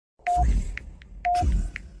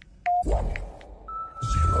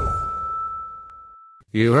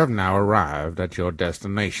You have now arrived at your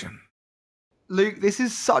destination. Luke, this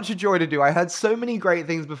is such a joy to do. I heard so many great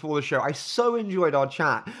things before the show. I so enjoyed our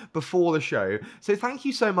chat before the show. So thank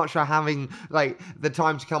you so much for having the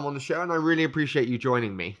time to come on the show, and I really appreciate you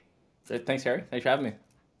joining me. So thanks, Harry. Thanks for having me.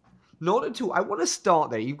 Not at all. I want to start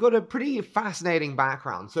there. You've got a pretty fascinating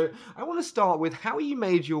background. So I want to start with how you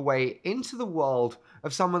made your way into the world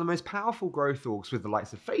of some of the most powerful growth orgs with the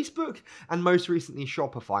likes of Facebook and most recently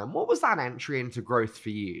Shopify. And what was that entry into growth for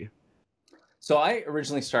you? So I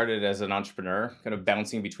originally started as an entrepreneur, kind of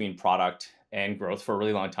bouncing between product and growth for a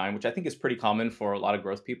really long time, which I think is pretty common for a lot of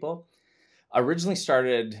growth people. I originally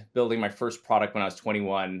started building my first product when I was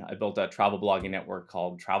 21. I built a travel blogging network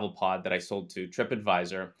called TravelPod that I sold to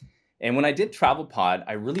TripAdvisor. And when I did TravelPod,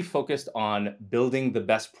 I really focused on building the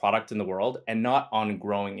best product in the world and not on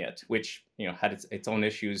growing it, which had its own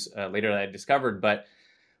issues later that I discovered. But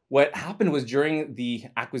what happened was during the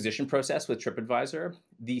acquisition process with TripAdvisor,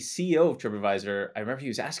 the CEO of TripAdvisor, I remember he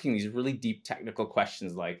was asking these really deep technical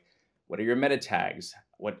questions like, what are your meta tags?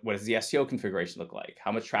 What does the SEO configuration look like?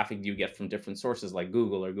 How much traffic do you get from different sources like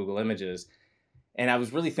Google or Google Images? And I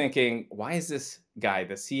was really thinking, why is this guy,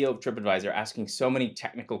 the CEO of TripAdvisor, asking so many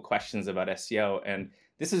technical questions about SEO? And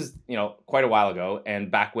this is, quite a while ago,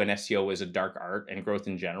 and back when SEO was a dark art and growth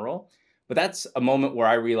in general. But that's a moment where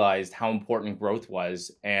I realized how important growth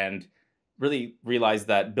was and really realized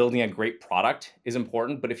that building a great product is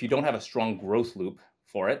important. But if you don't have a strong growth loop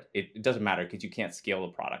for it, it doesn't matter because you can't scale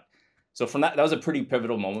the product. So from that was a pretty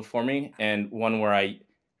pivotal moment for me, and one where I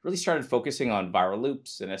really started focusing on viral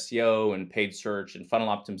loops and SEO and paid search and funnel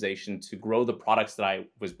optimization to grow the products that I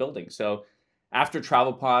was building. So after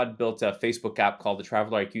TravelPod, built a Facebook app called the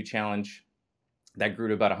Traveler IQ Challenge that grew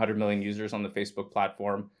to about 100 million users on the Facebook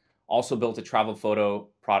platform. Also built a travel photo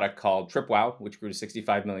product called TripWow, which grew to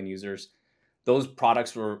 65 million users. Those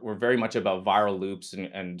products were very much about viral loops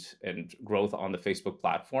and growth on the Facebook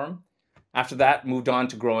platform. After that, moved on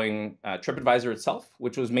to growing TripAdvisor itself,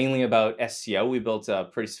 which was mainly about SEO. We built a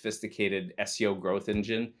pretty sophisticated SEO growth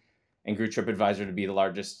engine and grew TripAdvisor to be the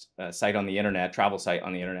largest site on the internet, travel site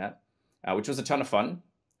on the internet, which was a ton of fun.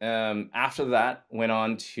 After that, went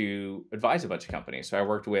on to advise a bunch of companies. So I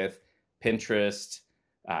worked with Pinterest,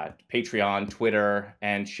 Patreon, Twitter,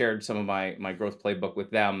 and shared some of my growth playbook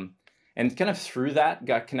with them. And kind of through that,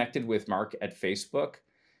 got connected with Mark at Facebook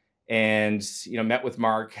and met with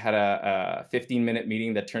Mark, had a 15-minute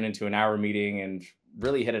meeting that turned into an hour meeting and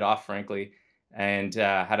really hit it off, frankly, and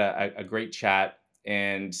had a great chat.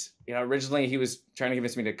 And originally he was trying to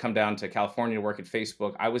convince me to come down to California to work at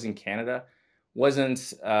Facebook. I was in Canada,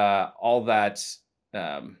 wasn't all that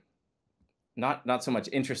not so much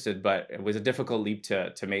interested, but it was a difficult leap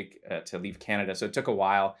to make to leave Canada. So it took a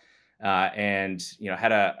while, and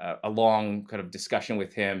had a long kind of discussion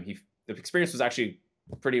with him. The experience was actually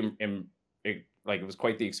pretty it was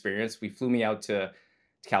quite the experience. We flew me out to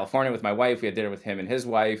California with my wife. We had dinner with him and his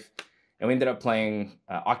wife, and we ended up playing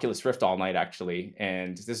Oculus Rift all night, actually.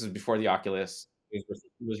 And this was before the Oculus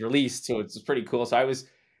was released, so it's pretty cool. So I was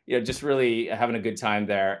just really having a good time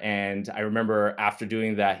there. And I remember after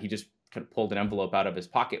doing that, he just kind of pulled an envelope out of his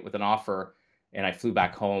pocket with an offer, and I flew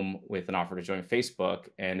back home with an offer to join Facebook,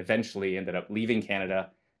 and eventually ended up leaving Canada,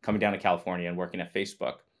 coming down to California and working at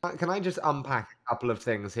Facebook. Can I just unpack a couple of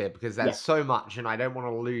things here because Yeah. there's so much and I don't want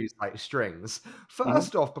to lose strings. Mhm.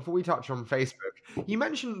 First off, before we touch on Facebook, you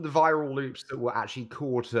mentioned the viral loops that were actually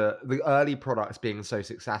core to the early products being so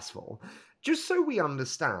successful. Just so we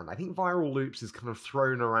understand, I think viral loops is kind of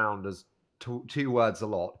thrown around as two words a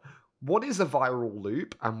lot. What is a viral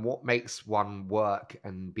loop and what makes one work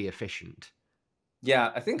and be efficient?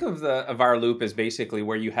 Yeah, I think of a viral loop as basically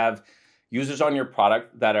where you have users on your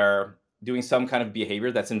product that are doing some kind of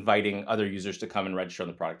behavior that's inviting other users to come and register on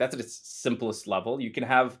the product. That's at its simplest level. You can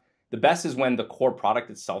have the best is when the core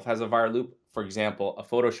product itself has a viral loop. For example, a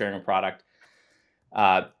photo sharing product.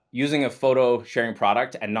 Using a photo sharing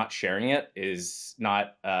product and not sharing it is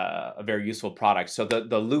not a very useful product. So the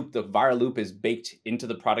viral loop is baked into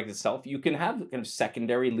the product itself. You can have kind of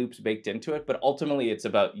secondary loops baked into it, but ultimately it's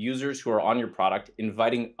about users who are on your product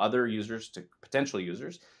inviting other users, to potential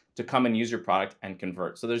users, to come and use your product and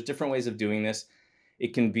convert. So there's different ways of doing this.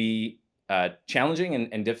 It can be challenging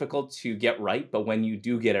and difficult to get right, but when you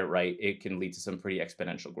do get it right, it can lead to some pretty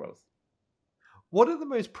exponential growth. What are the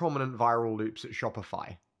most prominent viral loops at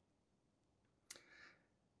Shopify?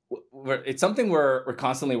 It's something we're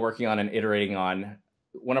constantly working on and iterating on.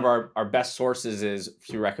 One of our best sources is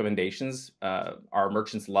through recommendations. Our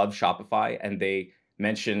merchants love Shopify and they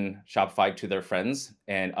mention Shopify to their friends,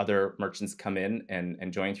 and other merchants come in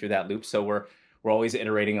and join through that loop. So we're we're always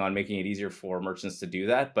iterating on making it easier for merchants to do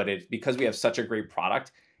that. But it's because we have such a great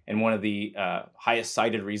product, and one of the highest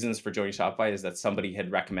cited reasons for joining Shopify is that somebody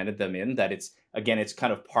had recommended them in, that it's, again, it's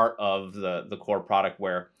kind of part of the core product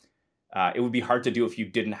where it would be hard to do if you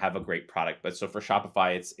didn't have a great product. But so for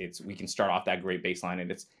Shopify, it's we can start off that great baseline,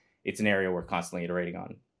 and it's an area we're constantly iterating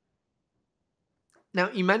on. Now,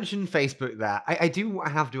 you mentioned Facebook there. I do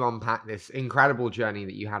have to unpack this incredible journey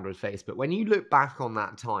that you had with Facebook. When you look back on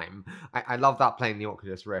that time, I love that playing the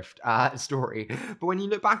Oculus Rift story. But when you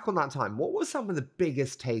look back on that time, what were some of the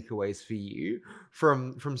biggest takeaways for you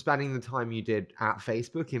from spending the time you did at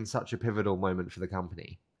Facebook in such a pivotal moment for the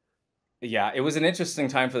company? Yeah, it was an interesting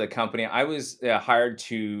time for the company. I was hired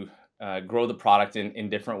to grow the product in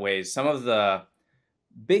different ways. Some of the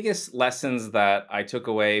biggest lessons that I took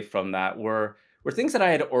away from that were things that I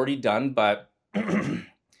had already done, but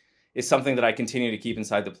is something that I continue to keep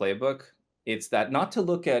inside the playbook. It's that not to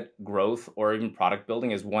look at growth or even product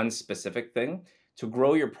building as one specific thing. To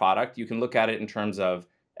grow your product, you can look at it in terms of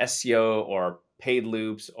SEO or paid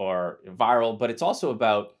loops or viral, but it's also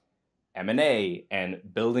about M&A and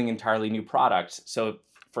building entirely new products. So,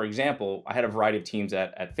 for example, I had a variety of teams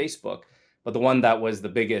at Facebook, but the one that was the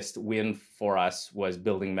biggest win for us was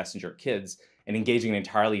building Messenger Kids and engaging an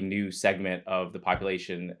entirely new segment of the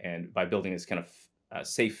population, and by building this kind of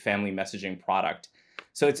safe family messaging product.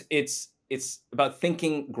 So it's about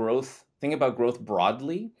thinking about growth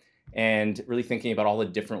broadly, and really thinking about all the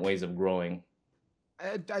different ways of growing.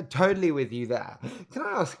 I'm totally with you there. Can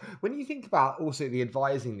I ask, when you think about also the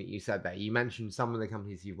advising that you said there, you mentioned some of the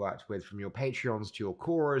companies you've worked with, from your Patreons to your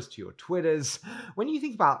Quoras to your Twitters. When you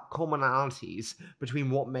think about commonalities between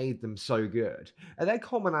what made them so good, are there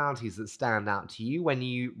commonalities that stand out to you when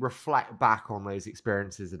you reflect back on those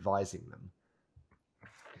experiences advising them?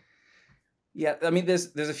 Yeah, I mean, there's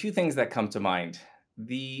a few things that come to mind.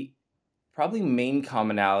 The probably main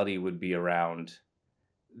commonality would be around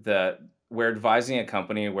where advising a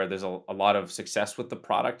company where there's a lot of success with the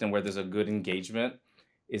product and where there's a good engagement,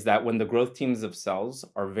 is that when the growth teams themselves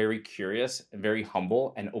are very curious and very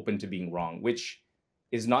humble and open to being wrong, which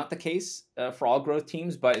is not the case for all growth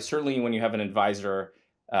teams, but certainly when you have an advisor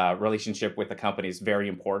relationship with a company is very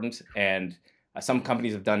important. And some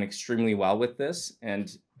companies have done extremely well with this. And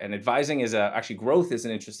advising actually growth is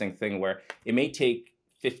an interesting thing where it may take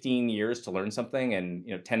 15 years to learn something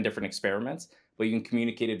and 10 different experiments, but you can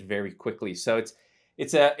communicate it very quickly. So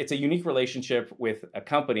it's a unique relationship with a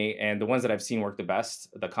company, and the ones that I've seen work the best,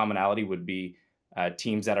 the commonality would be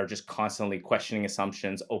teams that are just constantly questioning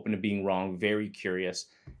assumptions, open to being wrong, very curious,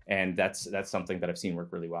 and that's something that I've seen work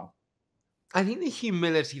really well. I think the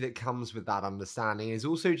humility that comes with that understanding is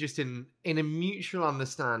also just in a mutual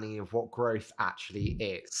understanding of what growth actually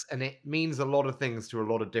is. And it means a lot of things to a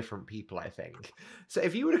lot of different people, I think. So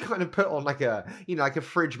if you were to kind of put on like a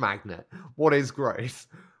fridge magnet, what is growth?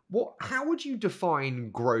 How would you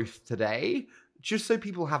define growth today? Just so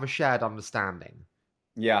people have a shared understanding.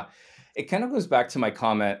 Yeah, it kind of goes back to my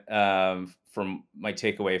comment from my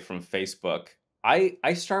takeaway from Facebook.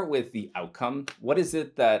 I start with the outcome. What is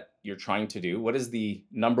it that you're trying to do? What is the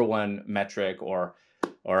number one metric or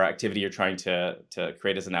activity you're trying to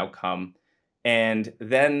create as an outcome? And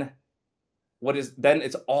then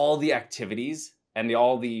it's all the activities and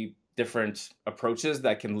all the different approaches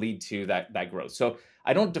that can lead to that growth. So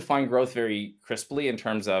I don't define growth very crisply in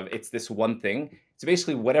terms of it's this one thing. It's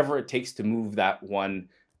basically whatever it takes to move that one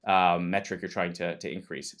metric you're trying to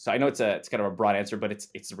increase. So I know it's kind of a broad answer, but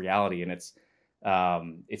it's the reality, and it's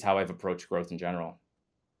how I've approached growth in general.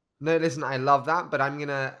 No, listen, I love that, but I'm going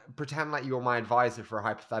to pretend like you're my advisor for a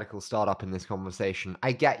hypothetical startup in this conversation.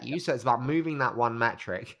 I get you. So it's about moving that one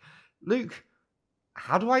metric. Luke,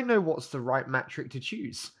 how do I know what's the right metric to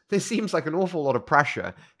choose? This seems like an awful lot of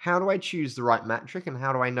pressure. How do I choose the right metric, and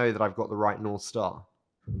how do I know that I've got the right North Star?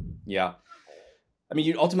 Yeah. I mean,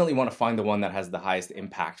 you ultimately want to find the one that has the highest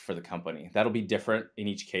impact for the company. That'll be different in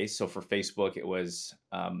each case. So for Facebook, it was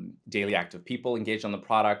daily active people engaged on the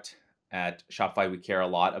product. At Shopify, we care a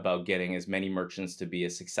lot about getting as many merchants to be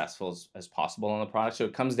as successful as possible on the product. So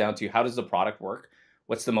it comes down to, how does the product work?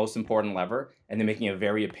 What's the most important lever? And then making a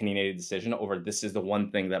very opinionated decision over, this is the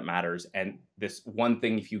one thing that matters. And this one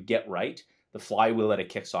thing, if you get right, the flywheel that it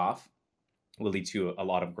kicks off will lead to a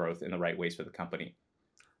lot of growth in the right ways for the company.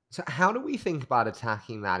 So how do we think about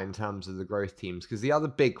attacking that in terms of the growth teams? Because the other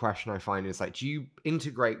big question I find is, like, do you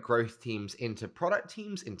integrate growth teams into product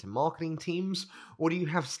teams, into marketing teams, or do you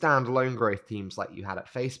have standalone growth teams like you had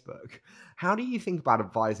at Facebook? How do you think about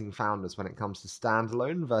advising founders when it comes to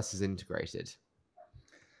standalone versus integrated?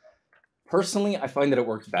 Personally, I find that it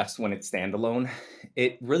works best when it's standalone.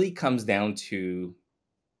 It really comes down to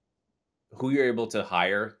who you're able to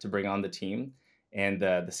hire to bring on the team and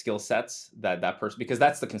the skill sets that person, because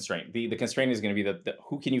that's the constraint. The constraint is going to be the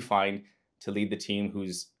who can you find to lead the team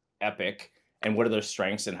who's epic, and what are their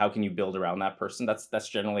strengths, and how can you build around that person. That's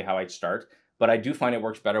generally how I start. But I do find it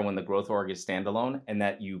works better when the growth org is standalone, and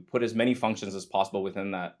that you put as many functions as possible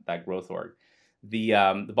within that growth org. The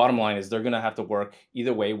bottom line is they're going to have to work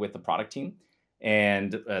either way with the product team,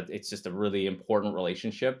 and it's just a really important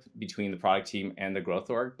relationship between the product team and the growth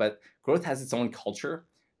org. But growth has its own culture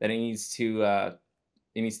that it needs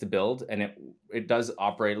to build, and it does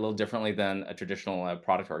operate a little differently than a traditional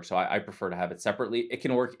product org. So I prefer to have it separately. It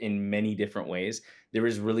can work in many different ways. There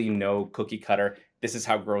is really no cookie cutter. This is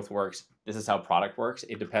how growth works. This is how product works.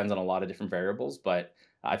 It depends on a lot of different variables, but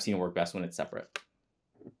I've seen it work best when it's separate.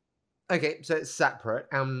 Okay, so it's separate.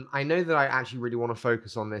 I know that I actually really want to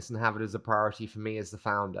focus on this and have it as a priority for me as the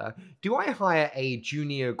founder. Do I hire a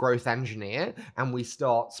junior growth engineer and we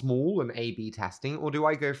start small and A/B testing, or do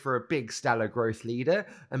I go for a big stellar growth leader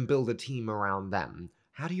and build a team around them?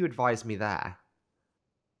 How do you advise me there?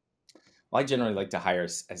 Well, I generally like to hire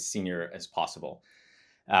as senior as possible.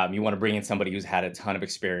 You want to bring in somebody who's had a ton of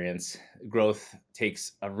experience. Growth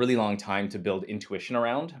takes a really long time to build intuition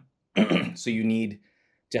around. So you need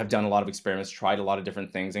to have done a lot of experiments, tried a lot of different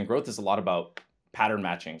things. And growth is a lot about pattern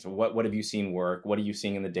matching. So what have you seen work? What are you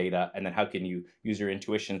seeing in the data? And then how can you use your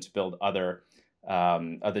intuition to build other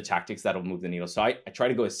tactics that'll move the needle? So I try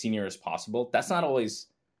to go as senior as possible. That's not always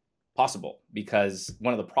possible, because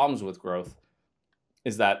one of the problems with growth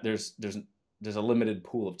is that there's a limited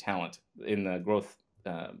pool of talent in the growth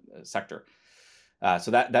sector.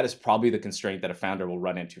 So that is probably the constraint that a founder will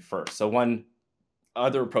run into first. So one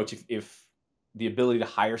other approach, if the ability to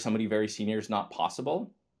hire somebody very senior is not possible,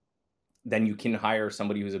 then you can hire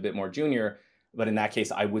somebody who's a bit more junior. But in that case,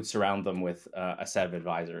 I would surround them with a set of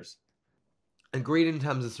advisors. Agreed in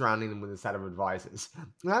terms of surrounding them with a set of advisors.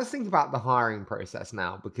 Now, let's think about the hiring process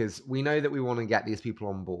now, because we know that we want to get these people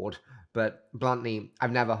on board. But bluntly,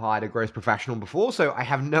 I've never hired a growth professional before, so I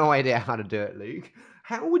have no idea how to do it, Luke.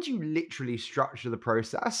 How would you literally structure the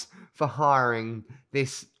process for hiring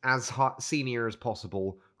this as senior as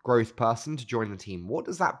possible growth person to join the team? What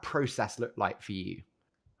does that process look like for you?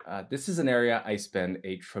 This is an area I spend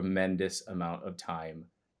a tremendous amount of time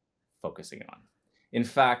focusing on. In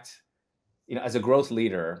fact, as a growth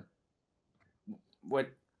leader, what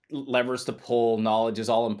levers to pull, knowledge is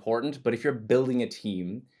all important. But if you're building a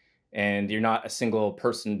team and you're not a single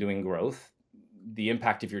person doing growth, the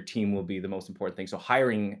impact of your team will be the most important thing. So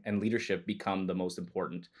hiring and leadership become the most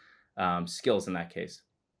important skills in that case.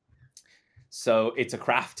 So it's a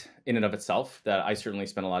craft in and of itself that I certainly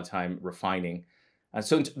spend a lot of time refining.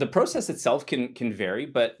 So the process itself can vary,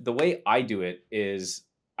 but the way I do it is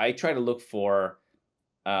I try to look for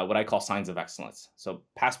what I call signs of excellence. So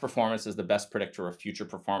past performance is the best predictor of future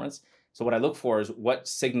performance. So what I look for is what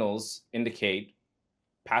signals indicate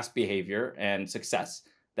past behavior and success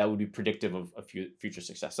that would be predictive of future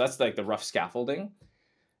success. So that's like the rough scaffolding.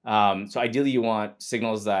 So ideally you want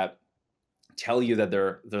signals that tell you that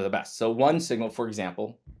they're the best. So one signal, for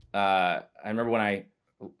example, I remember a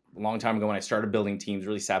long time ago when I started building teams,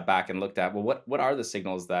 really sat back and looked at, well, what are the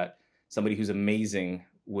signals that somebody who's amazing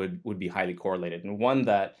would be highly correlated? And one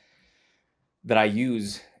that I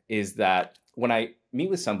use is that when I meet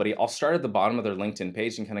with somebody, I'll start at the bottom of their LinkedIn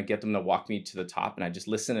page and kind of get them to walk me to the top, and I just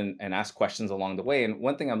listen and ask questions along the way. And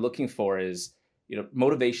one thing I'm looking for is,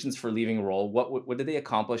 motivations for leaving a role. What did they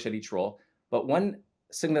accomplish at each role? But one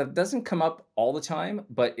signal that doesn't come up all the time,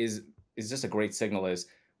 but is just a great signal, is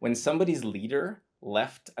when somebody's leader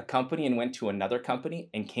left a company and went to another company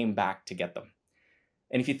and came back to get them.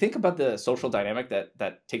 And if you think about the social dynamic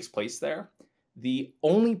that takes place there, the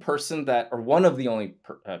only person or one of the only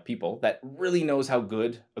people that really knows how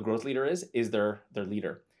good a growth leader is their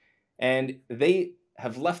leader. And they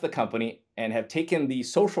have left the company and have taken the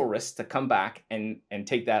social risk to come back and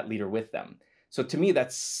take that leader with them. So to me,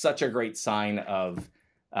 that's such a great sign of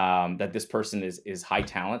that this person is high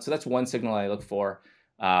talent. So that's one signal I look for.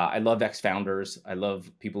 I love ex-founders. I love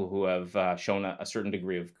people who have shown a certain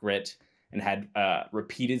degree of grit and had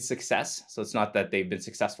repeated success. So it's not that they've been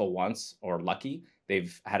successful once or lucky.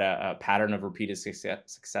 They've had a pattern of repeated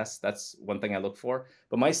success. That's one thing I look for.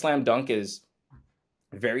 But my slam dunk is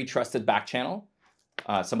very trusted back channel.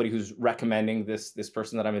 Somebody who's recommending this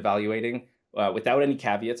person that I'm evaluating without any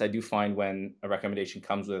caveats. I do find when a recommendation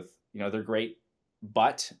comes with, they're great,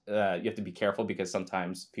 but you have to be careful because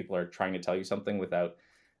sometimes people are trying to tell you something without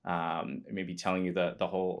maybe telling you the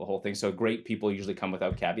whole thing. So great people usually come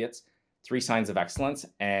without caveats. 3 signs of excellence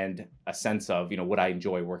and a sense of, would I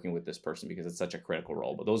enjoy working with this person, because it's such a critical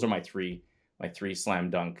role. But those are my three my three slam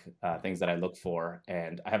dunk things that I look for.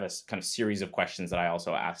 And I have a kind of series of questions that I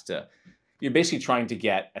also ask to, you're basically trying to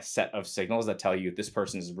get a set of signals that tell you this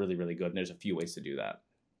person is really, really good. And there's a few ways to do that.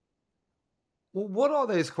 Well, what are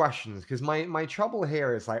those questions? Because my trouble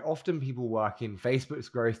here is like often people work in Facebook's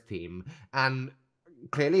growth team, and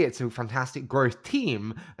clearly it's a fantastic growth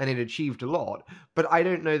team and it achieved a lot, but I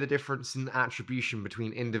don't know the difference in attribution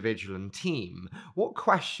between individual and team. What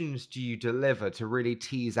questions do you deliver to really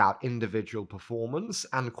tease out individual performance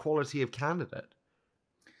and quality of candidate?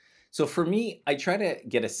 So for me, I try to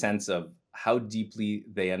get a sense of how deeply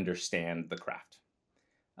they understand the craft.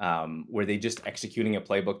 Were they just executing a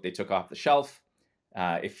playbook they took off the shelf?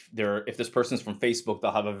 If this person's from Facebook,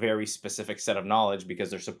 they'll have a very specific set of knowledge because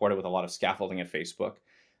they're supported with a lot of scaffolding at Facebook.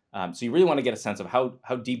 So you really want to get a sense of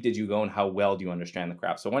how deep did you go and how well do you understand the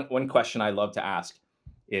craft. So one question I love to ask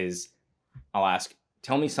is, I'll ask,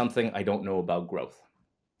 tell me something I don't know about growth.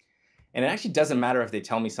 And it actually doesn't matter if they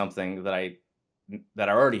tell me something that I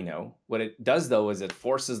already know. What it does though is it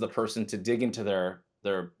forces the person to dig into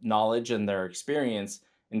their knowledge and their experience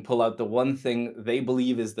and pull out the one thing they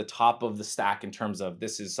believe is the top of the stack in terms of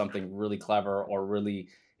this is something really clever or really,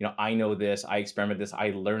 I know this, I experimented this,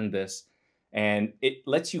 I learned this. And it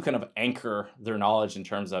lets you kind of anchor their knowledge in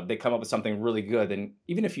terms of they come up with something really good. And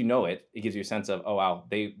even if you know it, it gives you a sense of, oh, wow,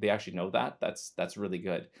 they actually know that. That's really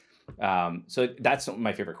good. So that's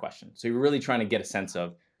my favorite question. So you're really trying to get a sense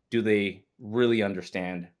of, do they really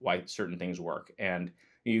understand why certain things work? And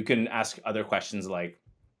you can ask other questions like,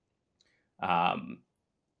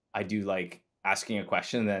 I do like asking a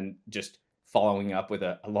question and then just following up with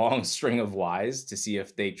a long string of whys to see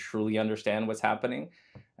if they truly understand what's happening.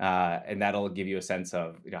 And that'll give you a sense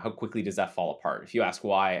of, how quickly does that fall apart? If you ask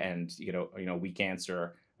why and, weak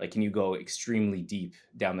answer, like, can you go extremely deep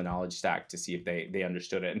down the knowledge stack to see if they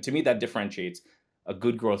understood it? And to me, that differentiates a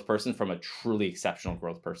good growth person from a truly exceptional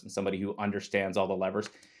growth person, somebody who understands all the levers,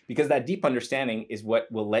 because that deep understanding is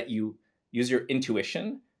what will let you use your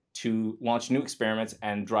intuition to launch new experiments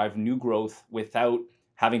and drive new growth without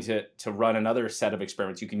having to run another set of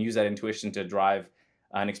experiments. You can use that intuition to drive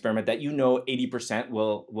an experiment that 80%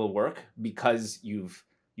 will work because you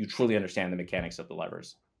truly understand the mechanics of the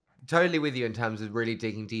levers. Totally with you in terms of really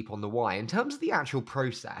digging deep on the why. In terms of the actual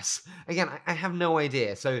process, again, I have no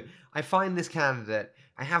idea. So I find this candidate,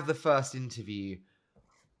 I have the first interview.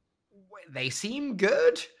 They seem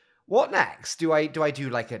good. What next? Do I do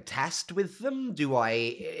like a test with them? Do I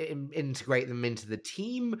integrate them into the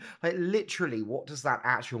team? Like literally, what does that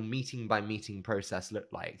actual meeting by meeting process look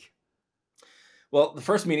like? Well, the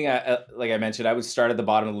first meeting, like I mentioned, I would start at the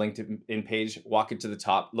bottom of the LinkedIn page, walk it to the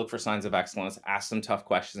top, look for signs of excellence, ask some tough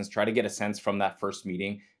questions, try to get a sense from that first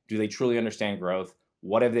meeting. Do they truly understand growth?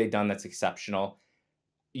 What have they done that's exceptional?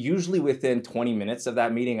 Usually within 20 minutes of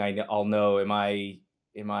that meeting, I'll know,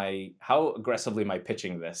 how aggressively am I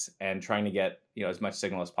pitching this and trying to get, as much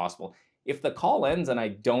signal as possible. If the call ends and I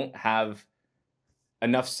don't have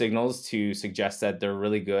enough signals to suggest that they're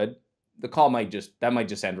really good, the call might just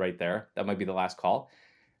end right there. That might be the last call.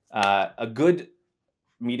 A good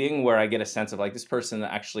meeting where I get a sense of like this person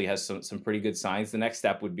actually has some pretty good signs. The next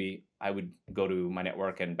step would be I would go to my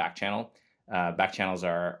network and back channel. Back channels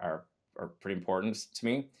are pretty important to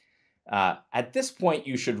me. At this point,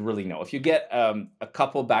 you should really know. If you get a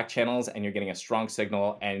couple back channels and you're getting a strong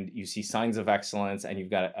signal and you see signs of excellence and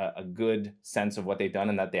you've got a good sense of what they've done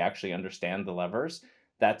and that they actually understand the levers,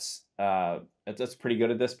 that's pretty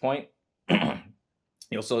good at this point.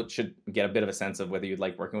 You also should get a bit of a sense of whether you'd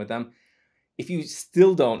like working with them. If you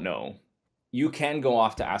still don't know, you can go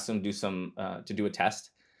off to ask them to do a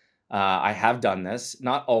test. I have done this,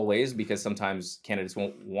 not always, because sometimes candidates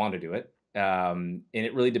won't want to do it. And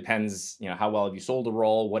it really depends, how well have you sold a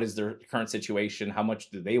role? What is their current situation? How much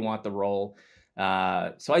do they want the role?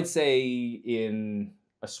 So I'd say in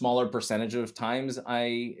a smaller percentage of times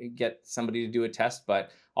I get somebody to do a test,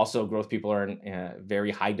 but also growth people are in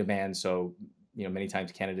very high demand. So, many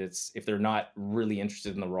times candidates, if they're not really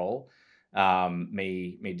interested in the role,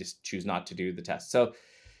 may just choose not to do the test. So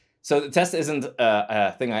the test isn't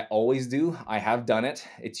a thing I always do. I have done it.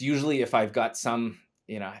 It's usually if I've got some,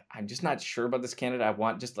 I'm just not sure about this candidate.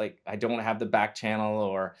 I don't have the back channel,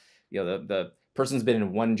 or, the person's been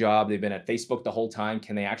in one job. They've been at Facebook the whole time.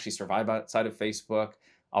 Can they actually survive outside of Facebook?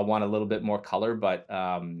 I'll want a little bit more color, but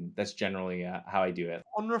that's generally how I do it.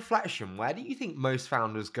 On reflection, where do you think most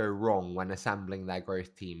founders go wrong when assembling their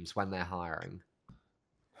growth teams when they're hiring?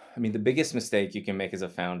 I mean, the biggest mistake you can make as a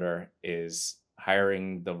founder is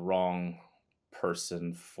hiring the wrong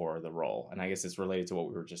person for the role. And I guess it's related to what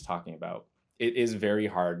we were just talking about. It is very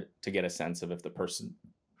hard to get a sense of if the person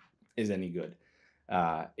is any good.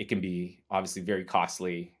 it can be obviously very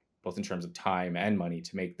costly, both in terms of time and money,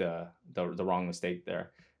 to make the wrong mistake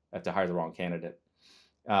there, to hire the wrong candidate.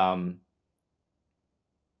 So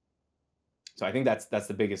I think that's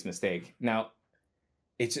the biggest mistake. Now,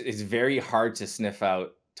 it's very hard to sniff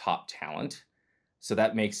out top talent, so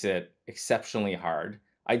that makes it exceptionally hard.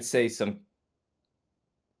 I'd say some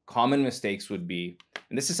common mistakes would be,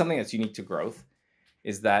 and this is something that's unique to growth,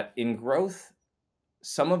 is that in growth,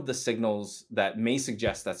 some of the signals that may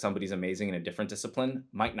suggest that somebody's amazing in a different discipline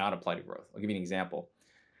might not apply to growth. I'll give you an example.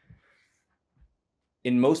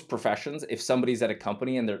 In most professions, if somebody's at a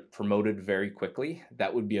company and they're promoted very quickly,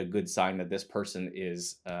 that would be a good sign that this person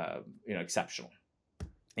is exceptional.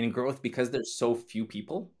 And in growth, because there's so few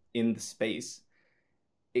people in the space,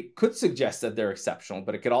 it could suggest that they're exceptional,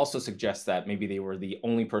 but it could also suggest that maybe they were the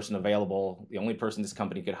only person available, the only person this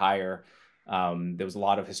company could hire. There was a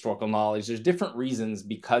lot of historical knowledge. There's different reasons,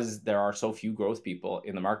 because there are so few growth people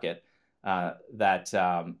in the market, that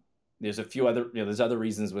there's a few other, there's other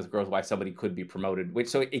reasons with growth why somebody could be promoted,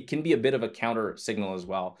 so it can be a bit of a counter signal as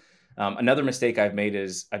well. Another mistake I've made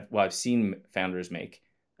is, I've seen founders make,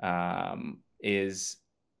 is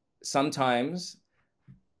sometimes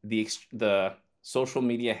the social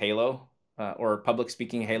media halo or public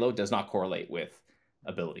speaking halo does not correlate with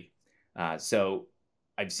ability. So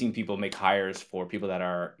I've seen people make hires for people that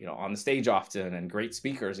are, on the stage often and great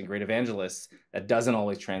speakers and great evangelists. That doesn't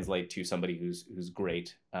always translate to somebody who's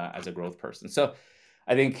great as a growth person. So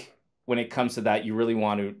I think when it comes to that, you really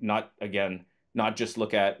want to not just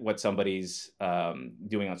look at what somebody's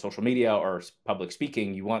doing on social media or public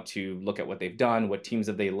speaking. You want to look at what they've done, what teams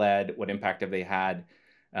have they led, what impact have they had,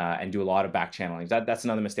 and do a lot of back channeling. That's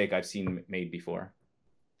another mistake I've seen made before.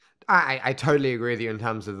 I totally agree with you in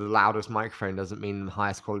terms of the loudest microphone doesn't mean the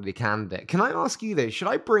highest quality candidate. Can I ask you though, should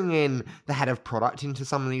I bring in the head of product into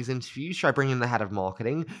some of these interviews? Should I bring in the head of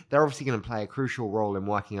marketing? They're obviously going to play a crucial role in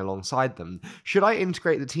working alongside them. Should I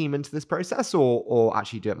integrate the team into this process or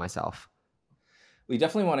actually do it myself? We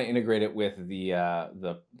definitely want to integrate it with the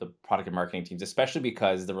product and marketing teams, especially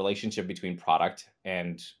because the relationship between product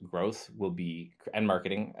and growth and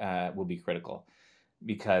marketing will be critical,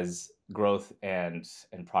 because growth and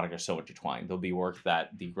product are so intertwined. There'll be work that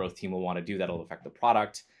the growth team will want to do that'll affect the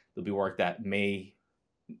product. There'll be work that may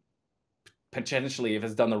potentially, if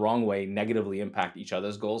it's done the wrong way, negatively impact each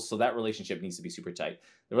other's goals. So that relationship needs to be super tight.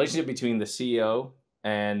 The relationship between the CEO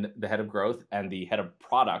and the head of growth and the head of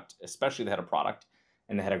product, especially the head of product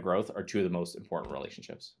and the head of growth, are two of the most important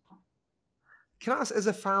relationships. Can I ask, as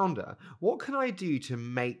a founder, what can I do to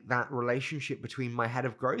make that relationship between my head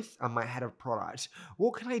of growth and my head of product?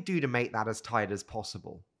 What can I do to make that as tight as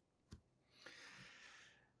possible?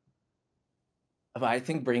 I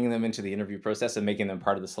think bringing them into the interview process and making them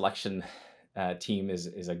part of the selection team is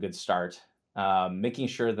a good start. Making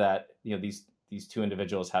sure that these two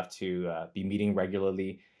individuals have to be meeting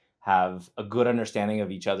regularly, have a good understanding of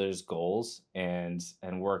each other's goals, and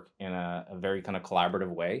work in a very kind of collaborative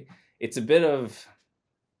way. It's a bit of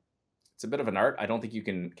an art. I don't think you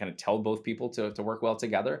can kind of tell both people to work well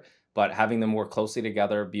together, but having them work closely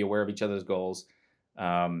together, be aware of each other's goals.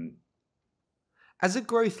 As a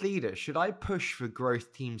growth leader, should I push for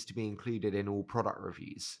growth teams to be included in all product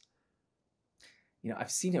reviews? I've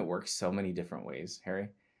seen it work so many different ways, Harry.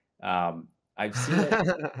 I've seen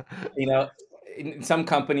it, in some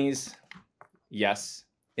companies, yes.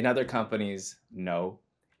 In other companies, no.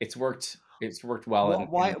 It's worked well.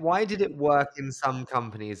 Why did it work in some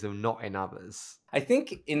companies and not in others? I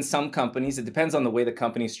think in some companies, it depends on the way the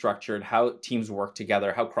company's structured, how teams work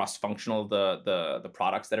together, how cross-functional the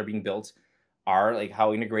products that are being built are, like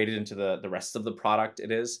how integrated into the rest of the product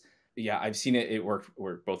it is. Yeah, I've seen it work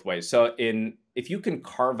both ways. So if you can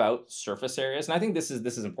carve out surface areas, and I think this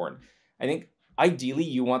is important. I think ideally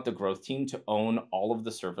you want the growth team to own all of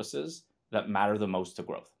the surfaces that matter the most to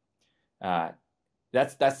growth.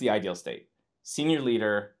 That's the ideal state. Senior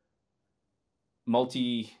leader,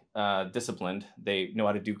 multi-disciplined. They know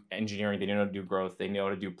how to do engineering. They know how to do growth. They know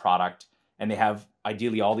how to do product, and they have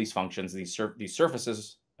ideally all these functions, these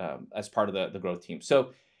surfaces as part of the growth team.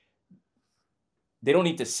 So they don't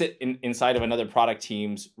need to sit inside of another product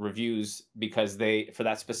team's reviews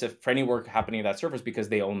for any work happening at that surface, because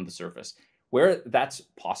they own the surface. Where that's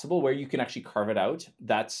possible, where you can actually carve it out,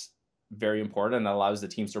 that's very important, and that allows the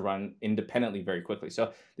teams to run independently very quickly.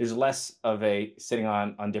 So there's less of a sitting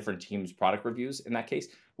on different teams' product reviews in that case.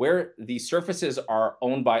 Where the surfaces are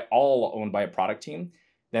all owned by a product team,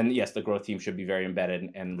 then yes, the growth team should be very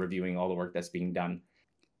embedded and reviewing all the work that's being done.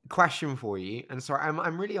 Question for you, and sorry,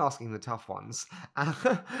 I'm really asking the tough ones.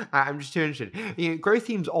 I'm just too interested. Growth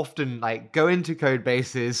teams often go into code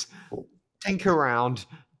bases, tinker around,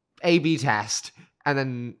 A/B test, and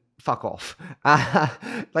then fuck off.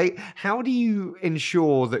 Like, how do you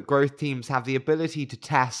ensure that growth teams have the ability to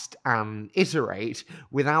test and iterate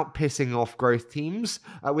without pissing off growth teams,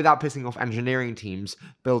 without pissing off engineering teams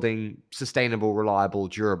building sustainable, reliable,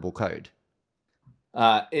 durable code?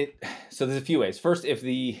 So there's a few ways. First, if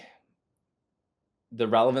the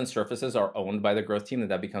relevant surfaces are owned by the growth team,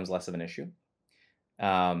 that becomes less of an issue.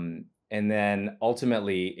 And then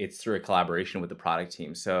ultimately, it's through a collaboration with the product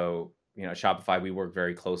team. So, at Shopify, we work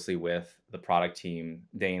very closely with the product team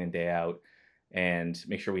day in and day out, and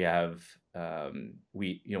make sure we have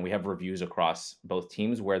we have reviews across both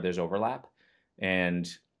teams where there's overlap, and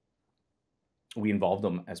we involve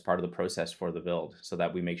them as part of the process for the build, so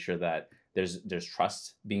that we make sure that there's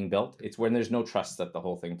trust being built. It's when there's no trust that the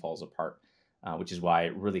whole thing falls apart, which is why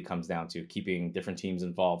it really comes down to keeping different teams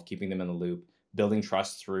involved, keeping them in the loop, building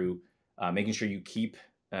trust through making sure you keep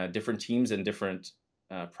different teams and different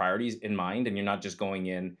priorities in mind, and you're not just going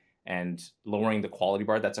in and lowering the quality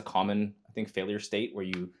bar. That's a common, I think, failure state, where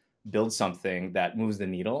you build something that moves the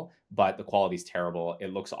needle, but the quality is terrible.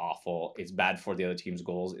 It looks awful. It's bad for the other team's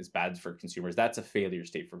goals. It's bad for consumers. That's a failure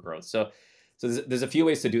state for growth. So there's a few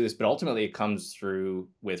ways to do this, but ultimately it comes through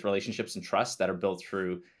with relationships and trust that are built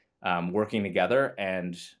through working together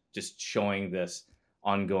and just showing this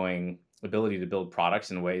ongoing ability to build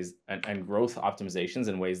products in ways and growth optimizations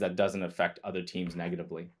in ways that doesn't affect other teams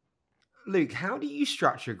negatively. Luke, how do you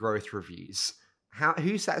structure growth reviews?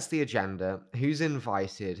 Who sets the agenda? Who's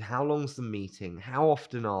invited? How long's the meeting? How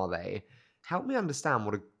often are they? Help me understand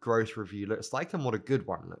what a growth review looks like and what a good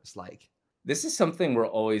one looks like. This is something we're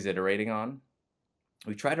always iterating on.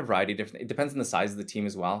 We tried a variety of different. It depends on the size of the team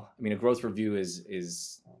as well. I mean, a growth review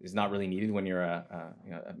is not really needed when you're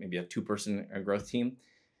maybe a 2-person growth team.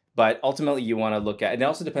 But ultimately, you want to look at, and it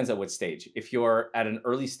also depends at what stage. If you're at an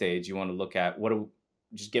early stage, you want to look at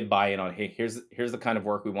just get buy-in on, hey, here's the kind of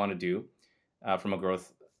work we want to do from a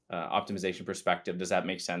growth optimization perspective. Does that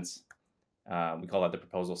make sense? We call that the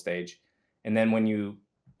proposal stage. And then when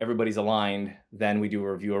everybody's aligned, then we do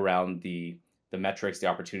a review around the metrics, the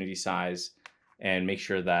opportunity size, and make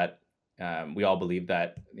sure that we all believe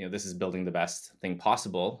that this is building the best thing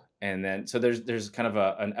possible. And then so there's kind of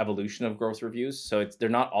an evolution of growth reviews. So they're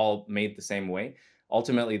not all made the same way.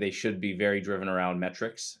 Ultimately, they should be very driven around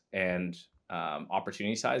metrics and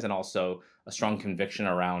opportunity size, and also a strong conviction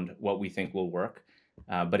around what we think will work.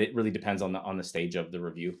 But it really depends on the stage of the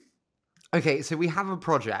review. Okay, so we have a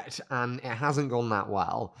project and it hasn't gone that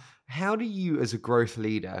well. How do you, as a growth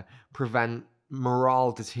leader, prevent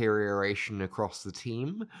morale deterioration across the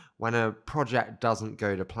team when a project doesn't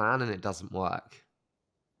go to plan and it doesn't work?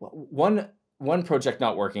 Well, one project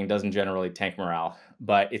not working doesn't generally tank morale,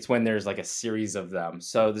 but it's when there's like a series of them.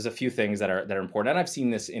 So there's a few things that are important, and I've seen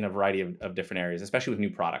this in a variety of different areas, especially with new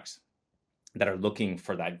products that are looking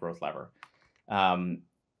for that growth lever.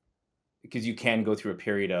 Because you can go through a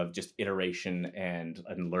period of just iteration and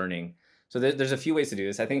learning. So there's a few ways to do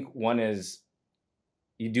this. I think one is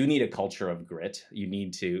you do need a culture of grit. You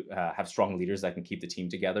need to have strong leaders that can keep the team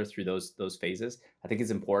together through those phases. I think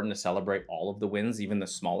it's important to celebrate all of the wins, even the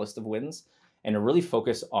smallest of wins, and to really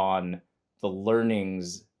focus on the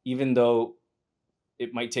learnings, even though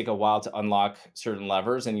it might take a while to unlock certain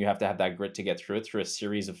levers and you have to have that grit to get through it through a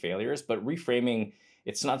series of failures. But reframing,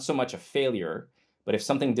 it's not so much a failure, but if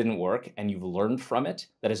something didn't work and you've learned from it,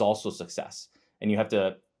 that is also success. And you have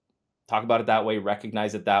to talk about it that way,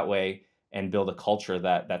 recognize it that way, and build a culture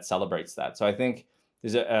that celebrates that. So I think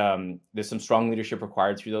there's some strong leadership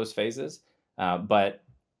required through those phases. But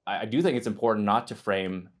I do think it's important not to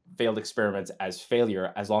frame failed experiments as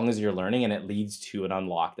failure, as long as you're learning and it leads to an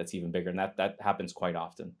unlock that's even bigger. And that happens quite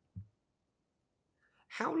often.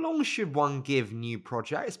 How long should one give new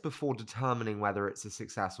projects before determining whether it's a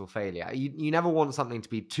success or failure? You never want something to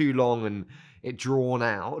be too long and it drawn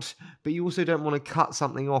out, but you also don't want to cut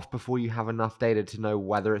something off before you have enough data to know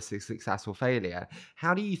whether it's a success or failure.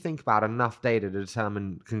 How do you think about enough data to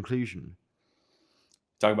determine conclusion?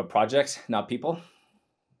 Talking about projects, not people.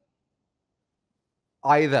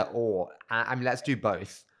 Either or. I mean, let's do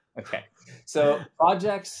both. Okay. So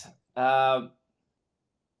projects,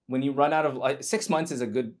 when you run out of 6 months is a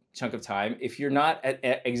good chunk of time. If you're not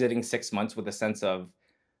exiting 6 months with a sense of,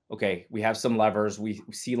 okay, we have some levers, we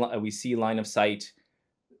see line of sight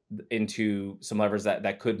into some levers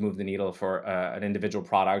that could move the needle for an individual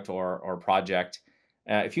product or project.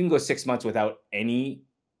 If you can go 6 months without any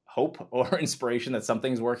hope or inspiration that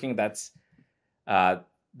something's working, that's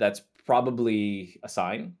probably a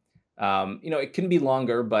sign. It can be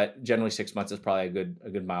longer, but generally 6 months is probably a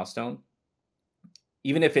good milestone.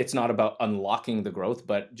 even if it's not about unlocking the growth,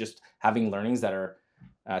 but just having learnings that are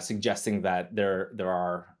suggesting that there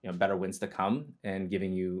are better wins to come and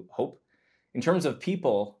giving you hope. In terms of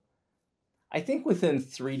people, I think within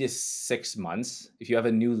 3 to 6 months, if you have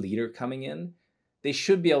a new leader coming in, they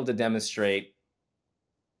should be able to demonstrate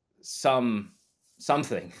something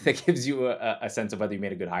that gives you a sense of whether you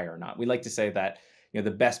made a good hire or not. We like to say that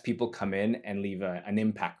the best people come in and leave an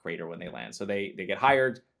impact crater when they land. So they get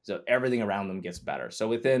hired, so everything around them gets better. So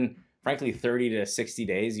within, frankly, 30 to 60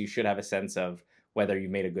 days, you should have a sense of whether you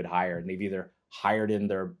made a good hire. And they've either hired in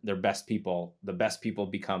their best people. The best people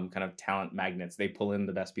become kind of talent magnets. They pull in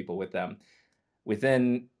the best people with them.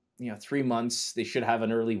 Within 3 months, they should have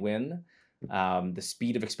an early win. The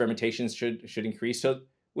speed of experimentation should increase. So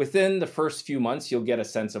within the first few months, you'll get a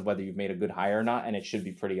sense of whether you've made a good hire or not, and it should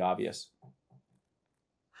be pretty obvious.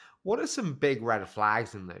 What are some big red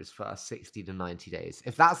flags in those first 60 to 90 days?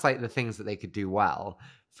 If that's like the things that they could do well,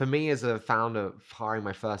 for me as a founder hiring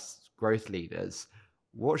my first growth leaders,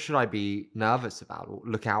 what should I be nervous about or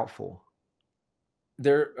look out for?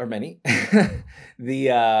 There are many.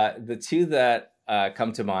 The two that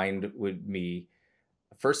come to mind would be,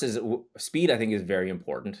 first is speed. I think is very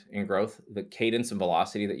important in growth. The cadence and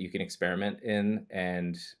velocity that you can experiment in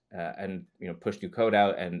and push new code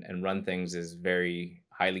out and run things is very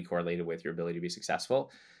highly correlated with your ability to be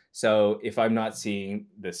successful. So if I'm not seeing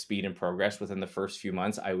the speed and progress within the first few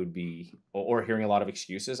months, I would be, or hearing a lot of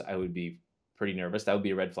excuses, I would be pretty nervous. That would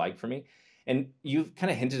be a red flag for me. And you've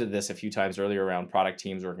kind of hinted at this a few times earlier around product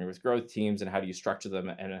teams working with growth teams and how do you structure them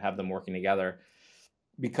and have them working together.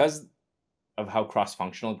 Because of how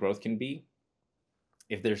cross-functional growth can be,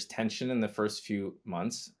 if there's tension in the first few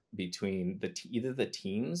months between either the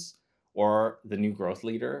teams or the new growth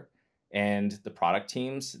leader and the product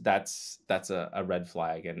teams, that's a red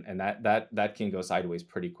flag, and that can go sideways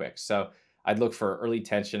pretty quick. So I'd look for early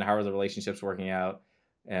tension. How are the relationships working out?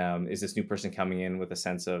 Is this new person coming in with a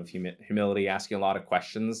sense of humility, asking a lot of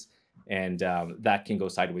questions, and that can go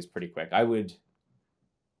sideways pretty quick. I would,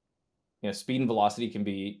 speed and velocity can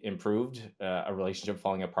be improved. A relationship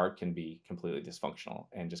falling apart can be completely dysfunctional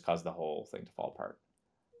and just cause the whole thing to fall apart.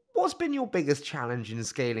 What's been your biggest challenge in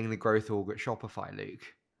scaling the growth org at Shopify, Luke?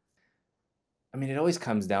 I mean, it always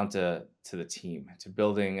comes down to the team, to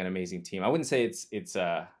building an amazing team. I wouldn't say it's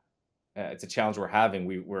a challenge we're having.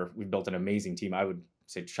 We've built an amazing team. I would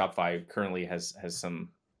say Shopify currently has some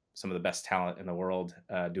of the best talent in the world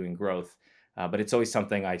doing growth, but it's always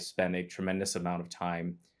something I spend a tremendous amount of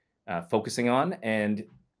time focusing on. And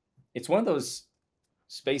it's one of those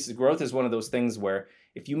spaces. Growth is one of those things where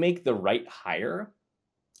if you make the right hire,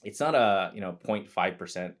 it's not a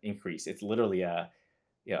 0.5% increase. It's literally a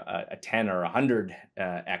 10 or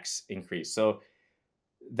 100x increase. So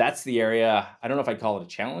that's the area. I don't know if I'd call it a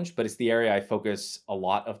challenge, but it's the area I focus a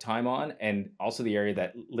lot of time on, and also the area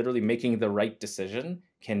that literally making the right decision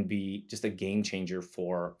can be just a game changer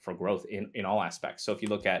for growth in all aspects. So if you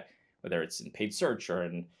look at whether it's in paid search or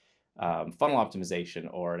in funnel optimization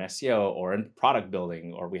or in SEO or in product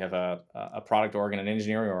building, or we have a product org and an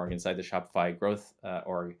engineering org inside the Shopify growth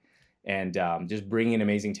org, and just bringing in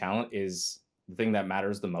amazing talent is the thing that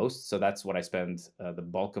matters the most. So that's what I spend the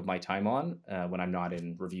bulk of my time on when I'm not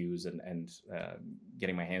in reviews and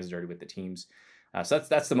getting my hands dirty with the teams. So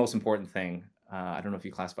that's the most important thing. I don't know if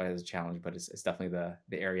you classify it as a challenge, but it's definitely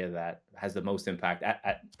the area that has the most impact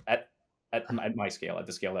at my scale, at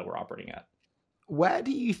the scale that we're operating at. Where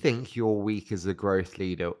do you think you're weak as a growth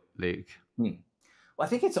leader, Luke? Well, I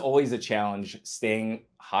think it's always a challenge staying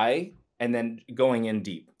high and then going in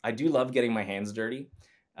deep. I do love getting my hands dirty.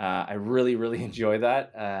 I really, really enjoy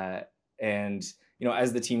that. And,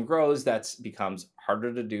 as the team grows, that becomes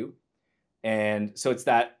harder to do. And so it's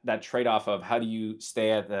that trade-off of how do you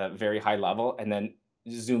stay at the very high level and then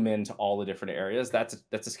zoom into all the different areas. That's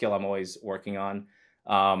a skill I'm always working on.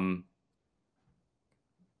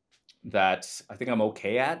 That I think I'm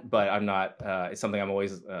okay at, but I'm not, it's something I'm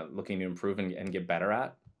always looking to improve and get better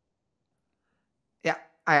at. Yeah,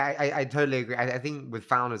 I totally agree. I think with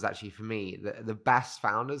founders, actually, for me, the best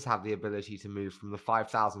founders have the ability to move from the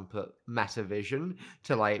 5,000 put meta vision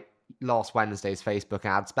to like last Wednesday's Facebook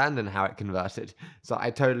ad spend and how it converted. So I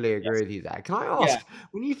totally agree with you there. Can I ask,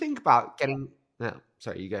 when you think about getting, no,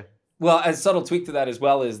 sorry, you go. Well, a subtle tweak to that as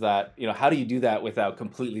well is that, how do you do that without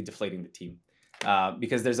completely deflating the team?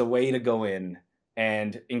 Because there's a way to go in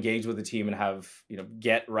and engage with the team and have,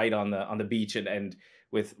 get right on the beach and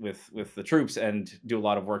with the troops and do a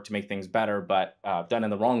lot of work to make things better, but done in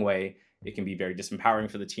the wrong way, it can be very disempowering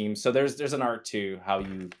for the team. So there's an art to how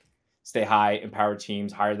you stay high, empower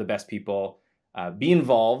teams, hire the best people, be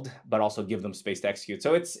involved, but also give them space to execute.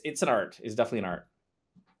 So it's an art. It's definitely an art.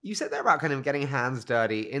 You said there about kind of getting hands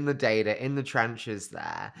dirty in the data, in the trenches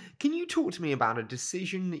there. Can you talk to me about a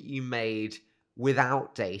decision that you made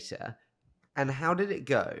without data and how did it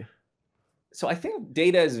go? So I think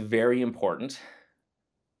data is very important,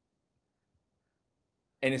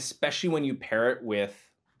 and especially when you pair it with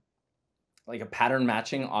like a pattern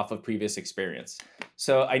matching off of previous experience.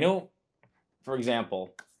 So I know, for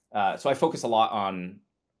example, so I focus a lot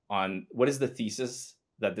on what is the thesis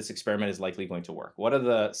that this experiment is likely going to work. What are